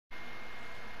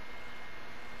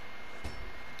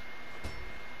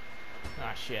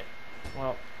Ah, shit.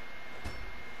 Well,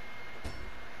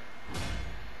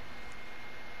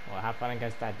 have fun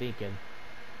against that Deacon.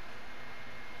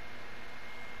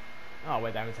 Oh,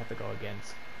 wait, that means I have to go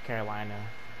against Carolina.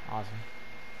 Awesome.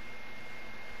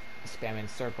 Spamming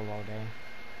circle all day.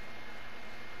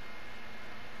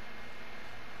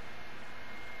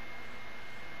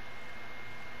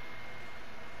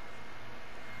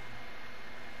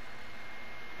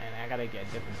 And I gotta get a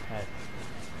different pet.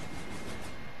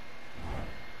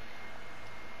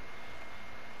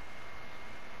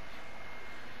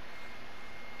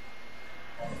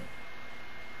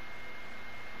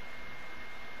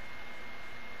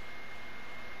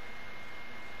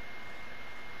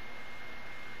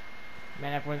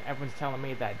 Man, everyone's telling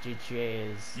me that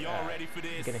GTA is Y'all ready for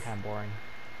this? getting kind of boring,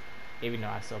 even though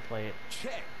I still play it.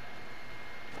 Check.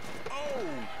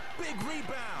 Oh, big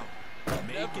rebound.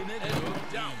 Making it look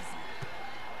easy.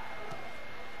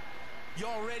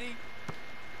 Y'all ready?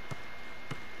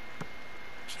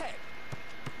 Check.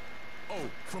 Oh,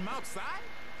 from outside?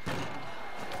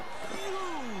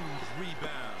 Huge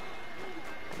rebound.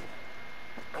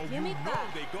 Oh, you know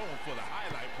they going for the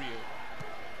highlight reel.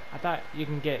 I thought you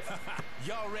can get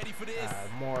y'all ready for this?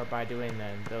 More by doing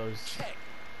those. Check.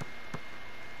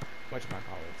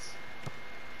 Whatchamacallits?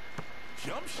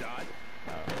 Jump shot.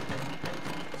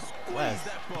 Squeeze Less.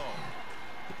 that ball.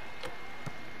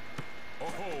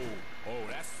 Oh,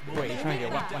 that's smooth. Wait, you're trying to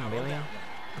get what? 1 million?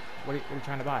 What are you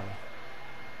trying to buy?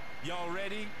 Y'all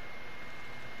ready?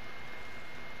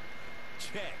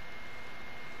 Check.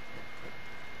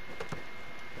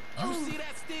 You see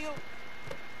that steal?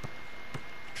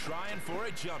 Trying for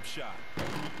a jump shot.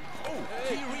 Oh,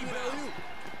 key rebound.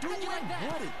 Doing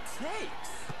what it takes.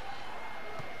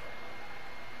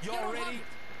 Y'all ready?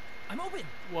 I'm open.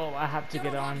 Well, I have to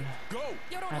get on. Go.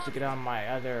 I have to get on my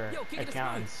other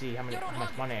account and see how much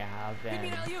money I have. Feed me an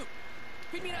And alley-oop.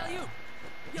 Feed me an alley-oop.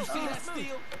 You see that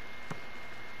steal?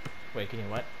 wait, can you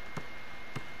what?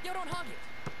 Yo, don't hog it.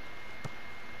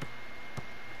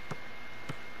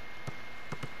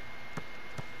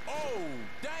 Oh,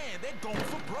 damn, they're going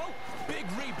for broke. Big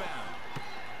rebound.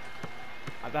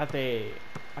 I thought they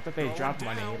dropped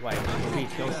money like if you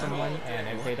kill someone and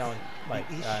if they don't like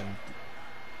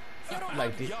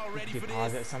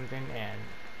deposit something and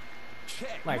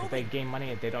Check. like if they gain money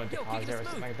and they don't deposit or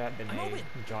something like that, then they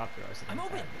drop it or something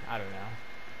like that. I don't know.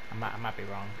 I might be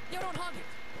wrong. Yo, don't hog it.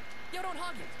 Yo, don't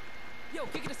hog it. Yo,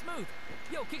 kick it smooth.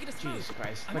 Yo, kick it smooth. Jesus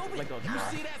Christ. I'm open. Let go. You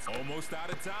see that's almost out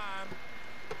of time.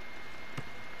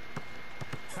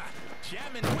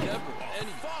 Jamming with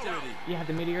authority. You have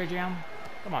the meteor jam?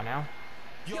 Come on now.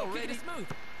 Yo, kick it smooth.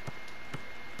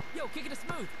 Yo, kick it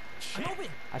smooth. I'm open.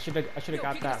 I should have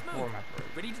got that for my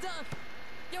first. Ready to dunk.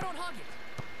 Yo, don't hog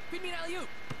it. Feed me an alley-oop.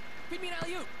 Feed me an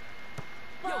alley-oop.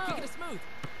 Yo, kick it smooth.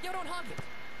 Yo, don't hog it.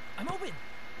 I'm open.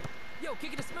 Yo,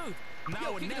 kick it smooth.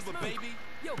 Now or never, baby.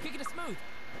 Yo, kick it smooth.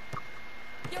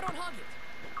 Yo, don't hog it.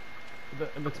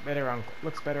 It looks better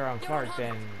on Clark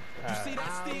than you see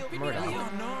that steal? Murdoch. Oh,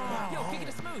 no. Yo, kick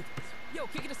it smooth. Yo,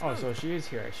 kick it smooth. Oh, so she is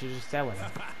here. She's just selling. All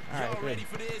right, Y'all good. ready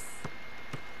for this?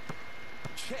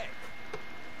 Check.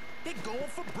 They going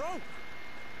for broke.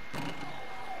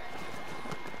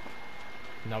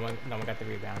 No one got the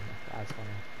rebound. That's funny.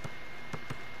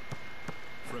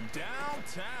 From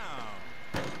downtown.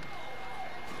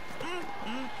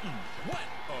 What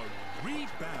a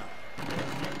rebound.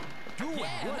 Doing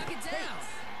what knock it down.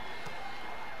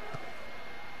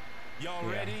 Y'all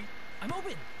ready? I'm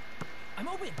open. I'm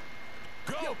open.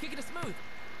 Go. Yo, kick it smooth.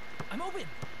 I'm open.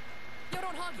 Yo,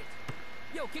 don't hog it.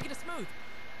 Yo, kick it smooth.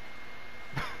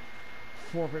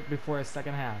 Forfeit before a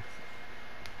second half.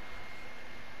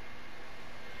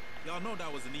 Y'all know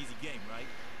that was an easy game, right?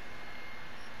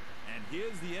 And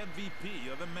here's the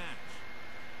MVP of the match.